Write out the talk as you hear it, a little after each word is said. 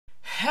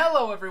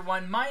Hello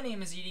everyone, my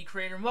name is ED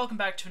Creator and welcome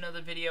back to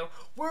another video.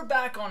 We're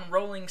back on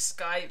Rolling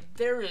Sky.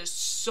 There is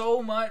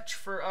so much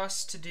for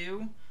us to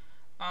do.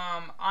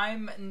 I'm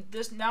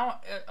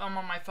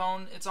on my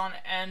phone. It's on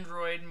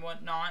Android and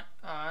whatnot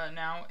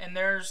now, and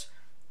there's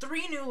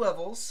 3 new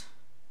levels.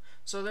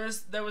 So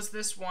there was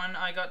this one.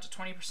 I got to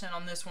 20%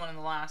 on this one in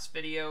the last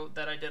video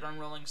that I did on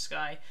Rolling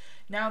Sky.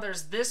 Now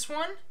there's this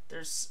one.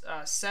 There's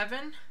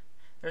 7.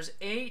 There's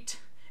 8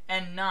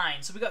 and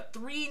 9. So we got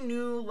 3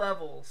 new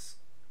levels.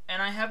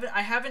 And I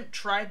haven't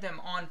tried them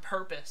on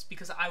purpose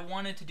because I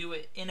wanted to do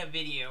it in a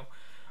video.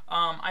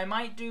 I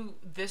might do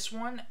this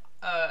one,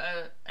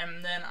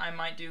 and then I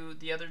might do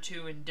the other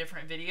 2 in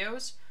different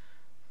videos.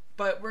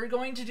 But we're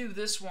going to do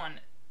this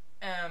one.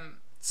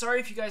 Sorry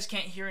if you guys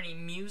can't hear any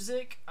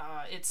music.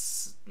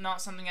 It's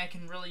not something I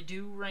can really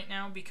do right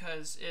now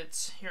because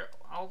it's here.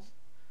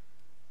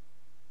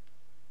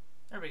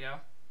 There we go.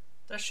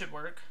 That should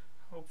work,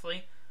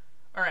 hopefully.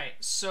 All right,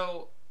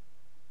 so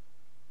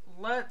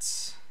let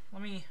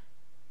me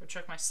go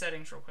check my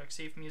settings real quick,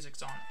 see if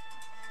music's on.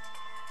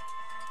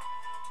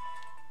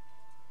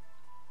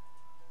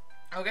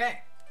 Okay.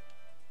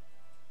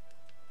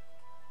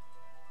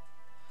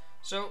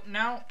 So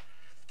now,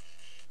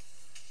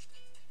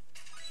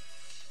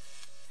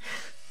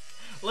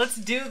 let's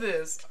do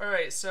this.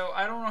 Alright, so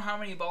I don't know how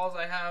many balls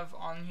I have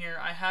on here.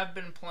 I have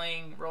been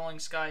playing Rolling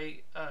Sky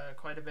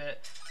quite a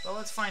bit, but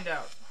let's find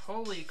out.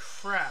 Holy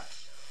crap.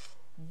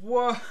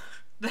 Whoa.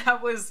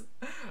 That was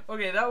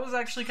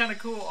actually kind of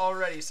cool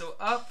already. So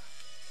up,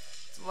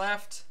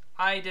 left,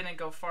 I didn't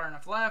go far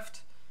enough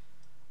left,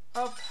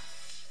 up.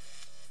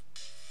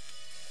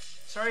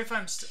 Sorry if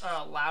I'm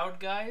loud,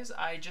 guys.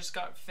 I just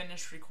got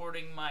finished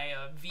recording my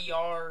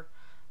VR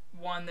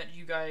one that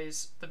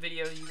the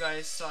video you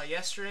guys saw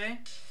yesterday.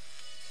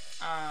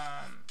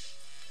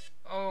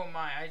 Oh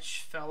my, I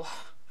just fell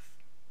off.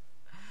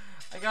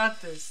 I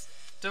got this.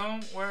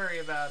 Don't worry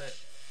about it.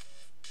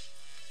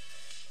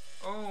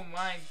 Oh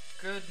my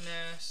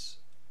goodness.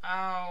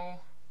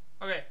 Ow.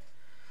 Okay.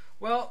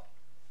 Well,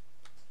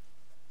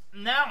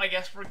 now I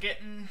guess we're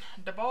getting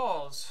the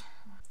balls.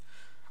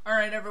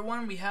 Alright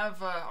everyone, we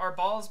have our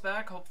balls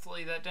back.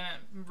 Hopefully that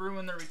didn't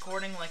ruin the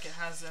recording like it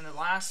has in the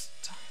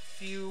last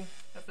few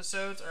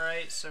episodes.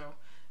 Alright, so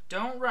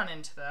don't run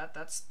into that.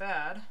 That's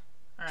bad.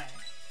 Alright.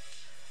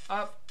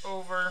 Up,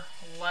 over,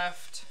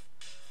 left,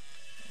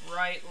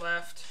 right,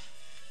 left.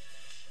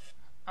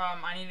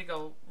 I need to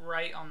go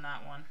right on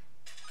that one.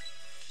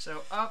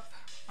 So up,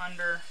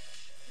 under,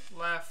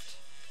 left,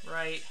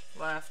 right,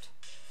 left,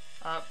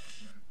 up.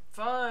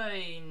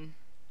 Fine.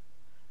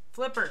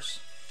 Flippers.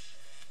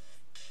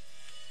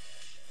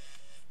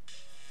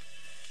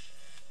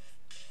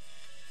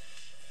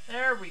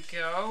 There we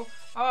go.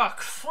 Oh,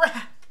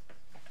 crap.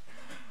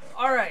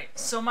 Alright,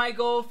 so my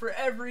goal for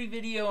every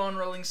video on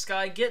Rolling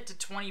Sky, get to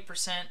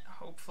 20%,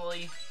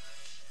 hopefully.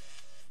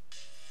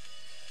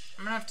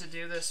 I'm gonna have to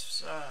do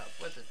this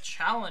with a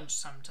challenge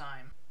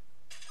sometime.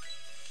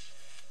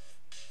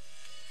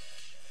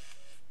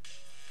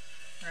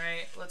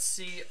 Alright, let's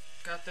see.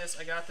 Got this,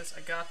 I got this,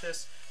 I got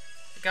this,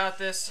 I got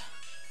this,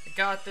 I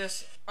got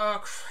this. Oh,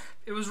 crap.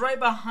 It was right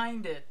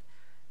behind it.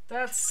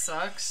 That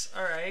sucks.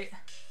 Alright.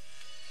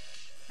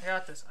 I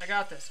got this, I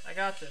got this, I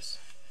got this.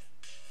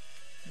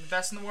 I'm the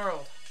best in the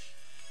world.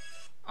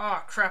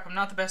 Oh, crap, I'm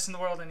not the best in the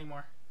world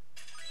anymore.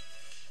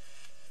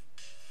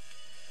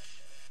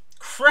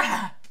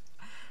 Crap!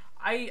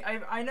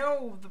 I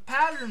know the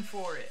pattern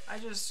for it. I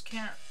just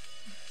can't.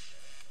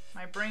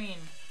 My brain.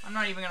 I'm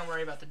not even gonna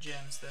worry about the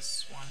gyms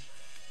this one.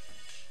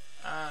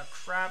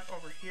 Crap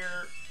over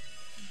here.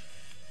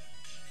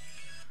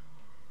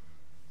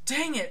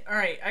 Dang it!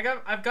 Alright,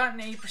 I've gotten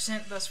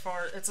 8% thus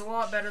far. It's a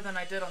lot better than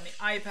I did on the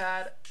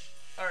iPad.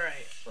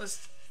 Alright,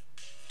 let's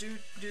do.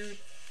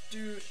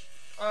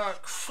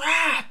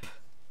 Crap!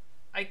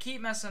 I keep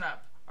messing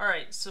up.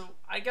 Alright, so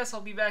I guess I'll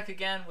be back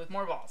again with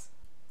more balls.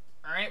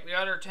 Alright, we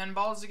got our 10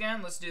 balls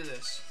again. Let's do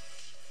this.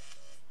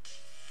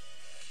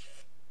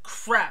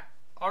 Crap!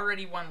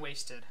 Already one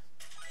wasted.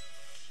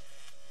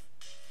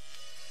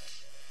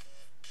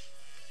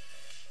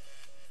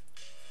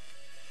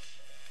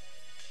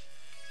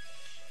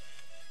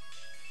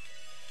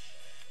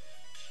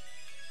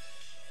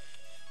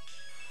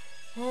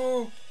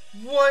 Oh,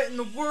 what in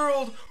the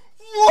world?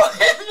 What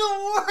in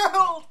the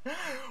world?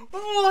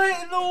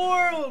 What in the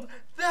world?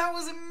 That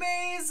was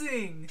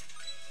amazing.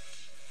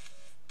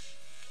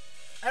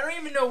 I don't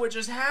even know what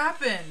just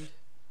happened.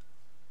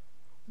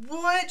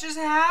 What just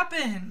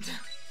happened?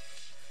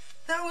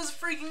 That was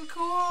freaking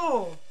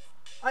cool.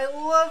 I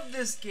love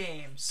this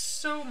game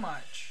so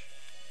much.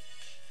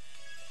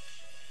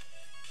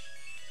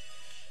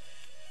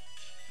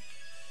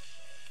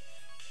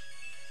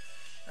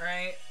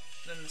 Alright,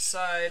 then the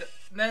side.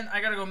 Then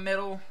I gotta go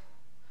middle.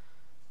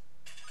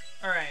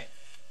 Alright,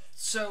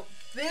 so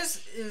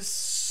this is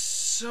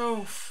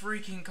so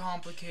freaking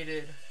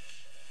complicated.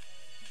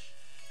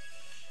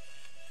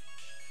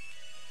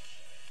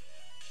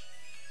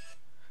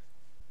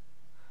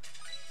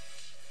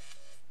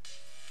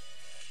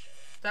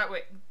 That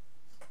way.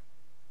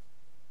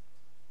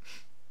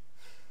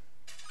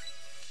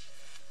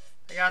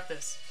 got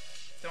this.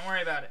 Don't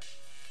worry about it.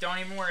 Don't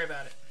even worry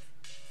about it.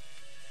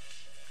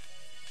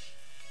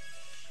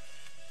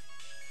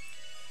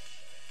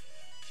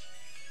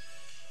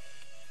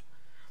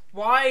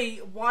 Why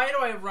do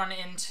I run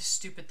into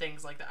stupid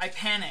things like that? I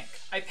panic.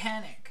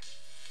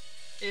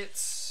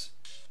 It's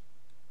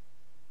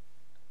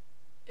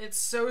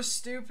so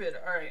stupid.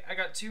 Alright, I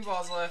got 2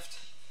 balls left.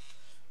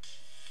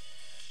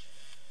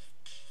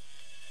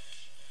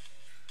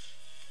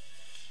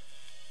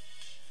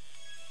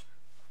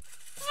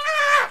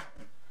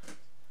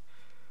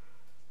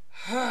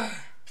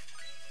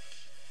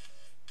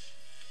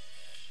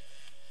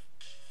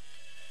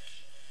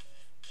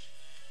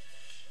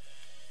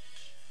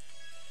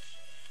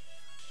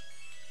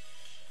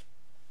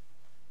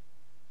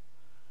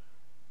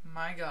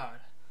 My God.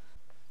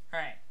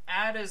 Alright,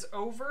 ad is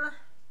over,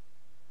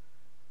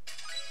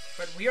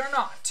 but we are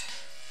not.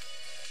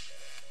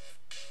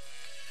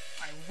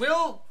 I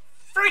will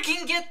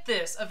freaking get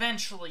this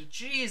eventually.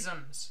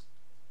 Jeezums.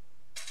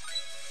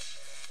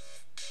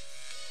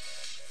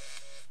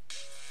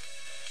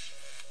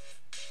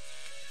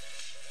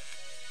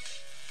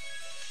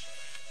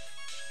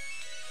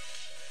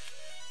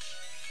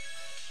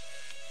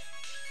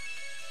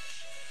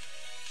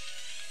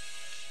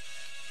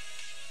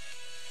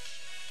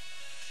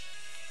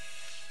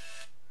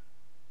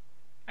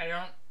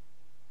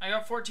 I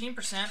got 14%.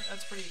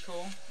 That's pretty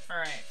cool.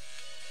 Alright.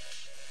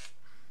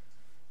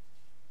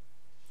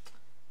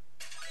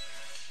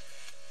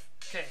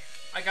 Okay,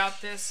 I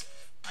got this.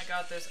 I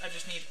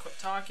just need to quit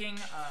talking.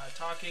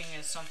 Talking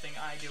is something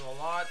I do a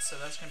lot, so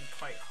that's going to be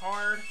quite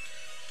hard.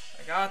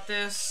 I got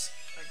this.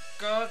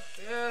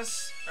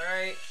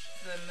 Alright,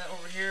 then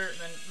over here,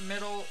 then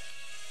middle.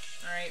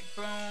 Alright,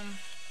 boom.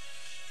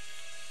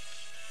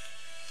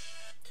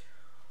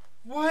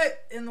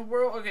 What in the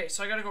world? Okay,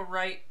 so I gotta go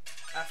right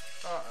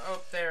after,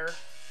 up there.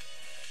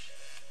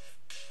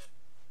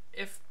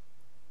 If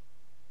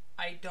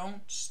I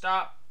don't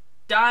stop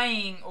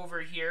dying over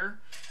here,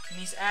 and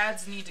these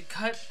ads need to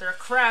cut their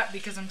crap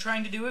because I'm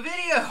trying to do a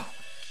video.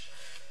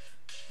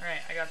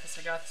 Alright, I got this.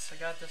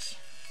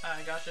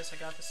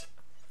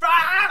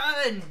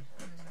 Run!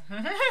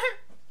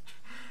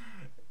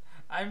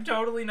 I'm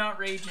totally not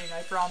raging,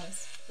 I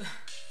promise.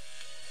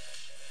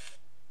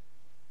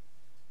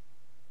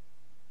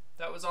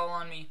 That was all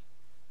on me.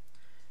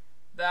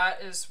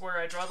 That is where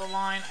I draw the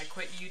line. I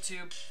quit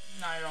YouTube.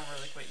 No, I don't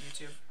really quit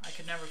YouTube. I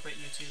could never quit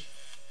YouTube.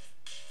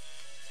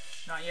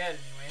 Not yet,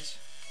 anyways.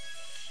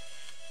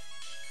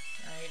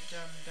 Alright,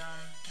 dum.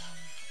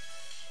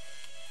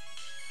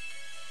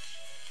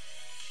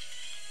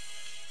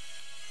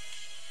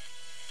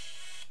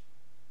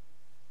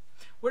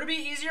 Would it be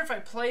easier if I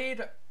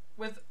played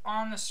with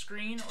on the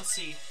screen? Let's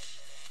see.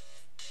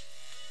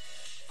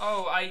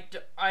 Oh, I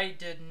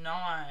did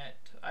not.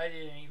 I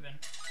didn't even.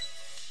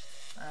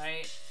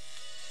 Alright.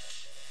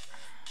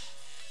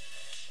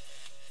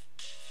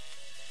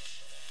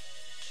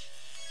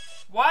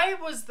 Why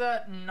was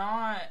that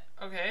not...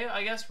 Okay,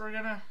 I guess we're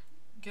gonna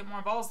get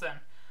more balls then.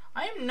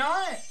 I am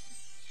not...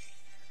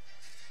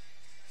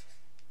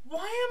 Why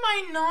am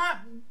I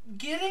not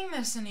getting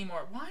this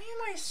anymore? Why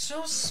am I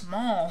so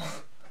small?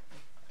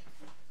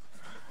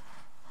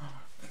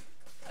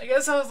 I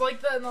guess I was like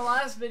that in the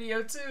last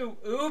video too.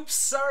 Oops,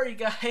 sorry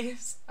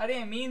guys. I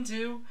didn't mean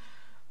to.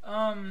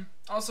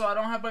 Also, I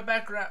don't have my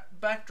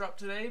backdrop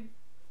today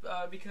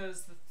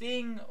because the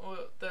thing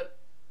that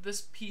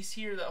this piece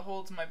here that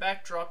holds my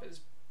backdrop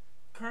is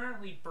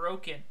currently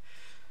broken,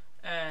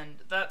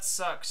 and that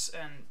sucks,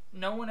 and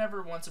no one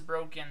ever wants a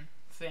broken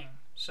thing.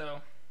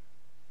 So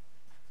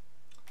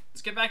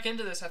let's get back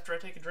into this after I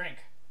take a drink.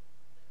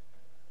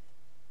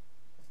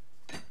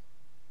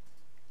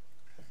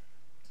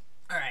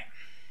 Alright,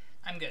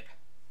 I'm good.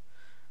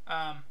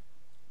 I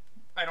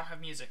don't have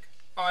music.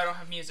 Oh, I don't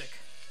have music.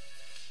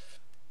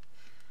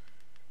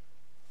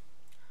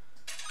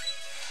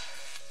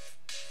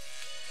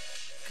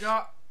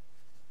 God.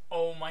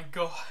 Oh my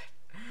God.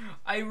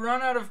 I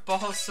run out of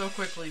balls so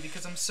quickly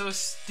because I'm so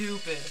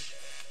stupid.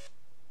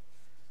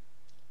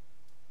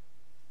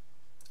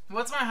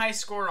 What's my high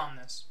score on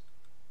this?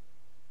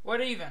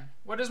 What even?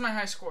 What is my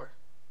high score?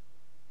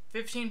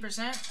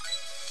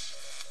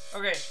 15%?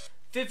 Okay,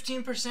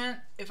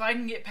 15%. If I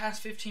can get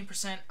past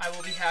 15%, I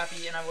will be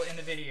happy and I will end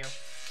the video.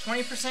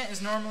 20%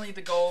 is normally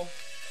the goal,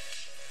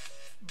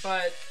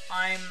 but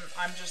I'm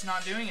just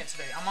not doing it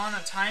today. I'm on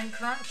a time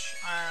crunch,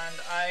 and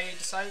I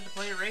decided to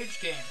play a rage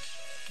game.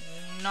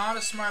 Not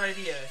a smart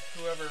idea,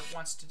 whoever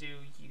wants to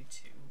do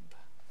YouTube.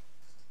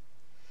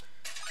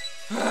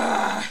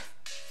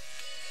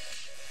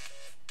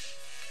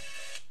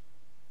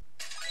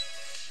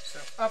 So,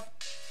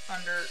 up,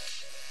 under,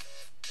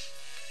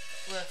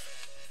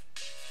 lift,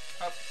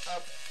 up.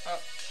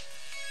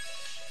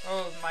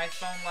 Oh, my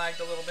phone lagged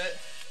a little bit.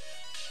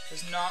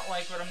 Does not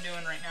like what I'm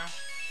doing right now.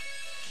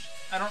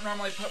 I don't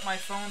normally put my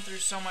phone through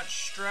so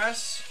much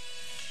stress,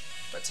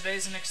 but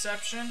today's an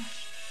exception.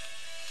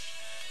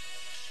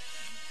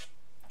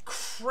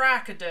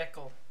 Crack-a-duck.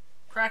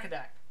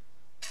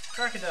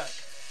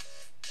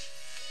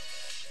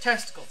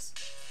 Testicles.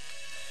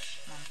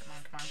 Come on.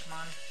 come on, come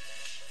on.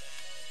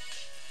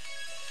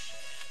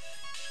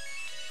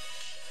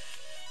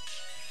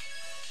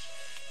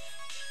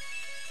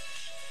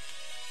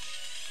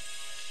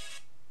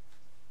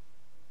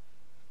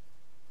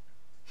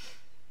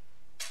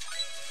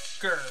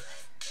 Grr.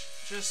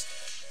 Just...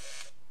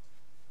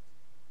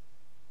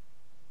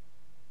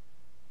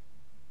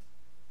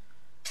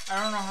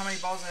 I don't know how many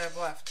balls I have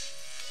left.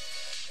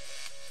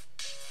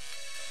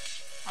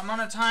 I'm on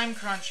a time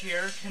crunch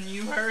here. Can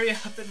you hurry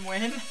up and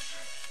win?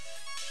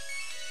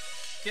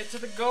 Get to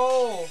the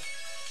goal.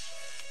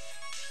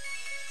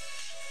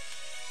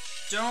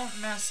 Don't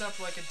mess up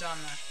like a dumb.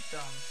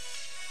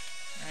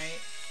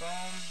 Right?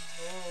 Boom.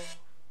 Oh.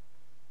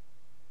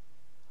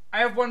 I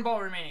have 1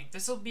 ball remaining.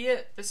 This'll be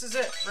it. This is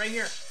it. Right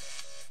here.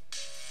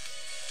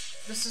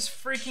 This is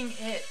freaking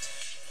it.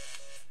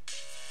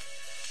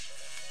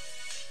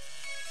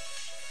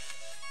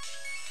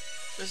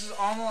 This is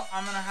all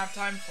I'm gonna have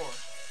time for.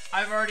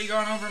 I've already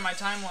gone over my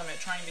time limit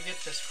trying to get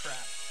this crap.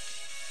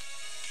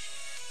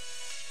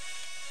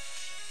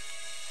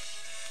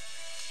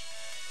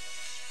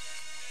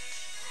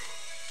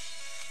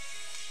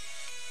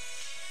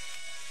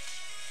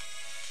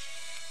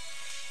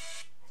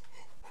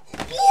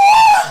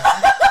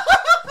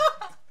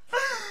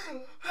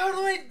 How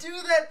do I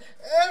do that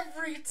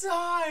every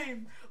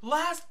time?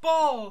 Last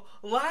ball,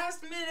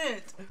 last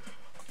minute.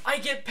 I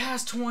get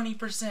past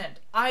 20%.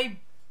 I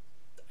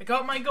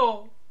got my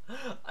goal.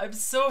 I'm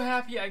so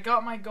happy I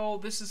got my goal.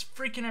 This is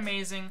freaking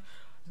amazing.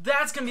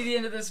 That's gonna be the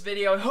end of this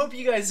video. I hope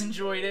you guys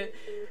enjoyed it.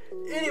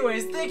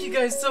 Anyways, thank you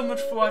guys so much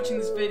for watching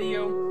this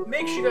video.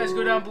 Make sure you guys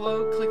go down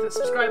below, click the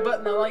subscribe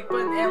button, the like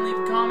button, and leave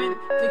a comment.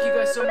 Thank you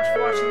guys so much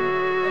for watching.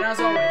 And as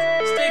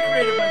always, stay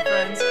creative, my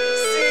friends.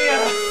 See ya!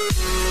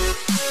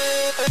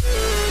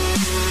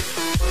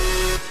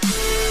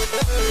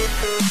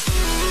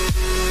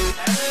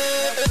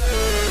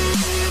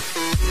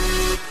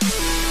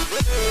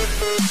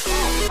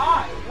 Oh,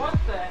 hi, what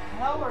the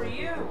hell are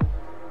you?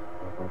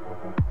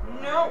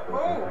 No,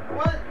 oh,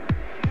 what?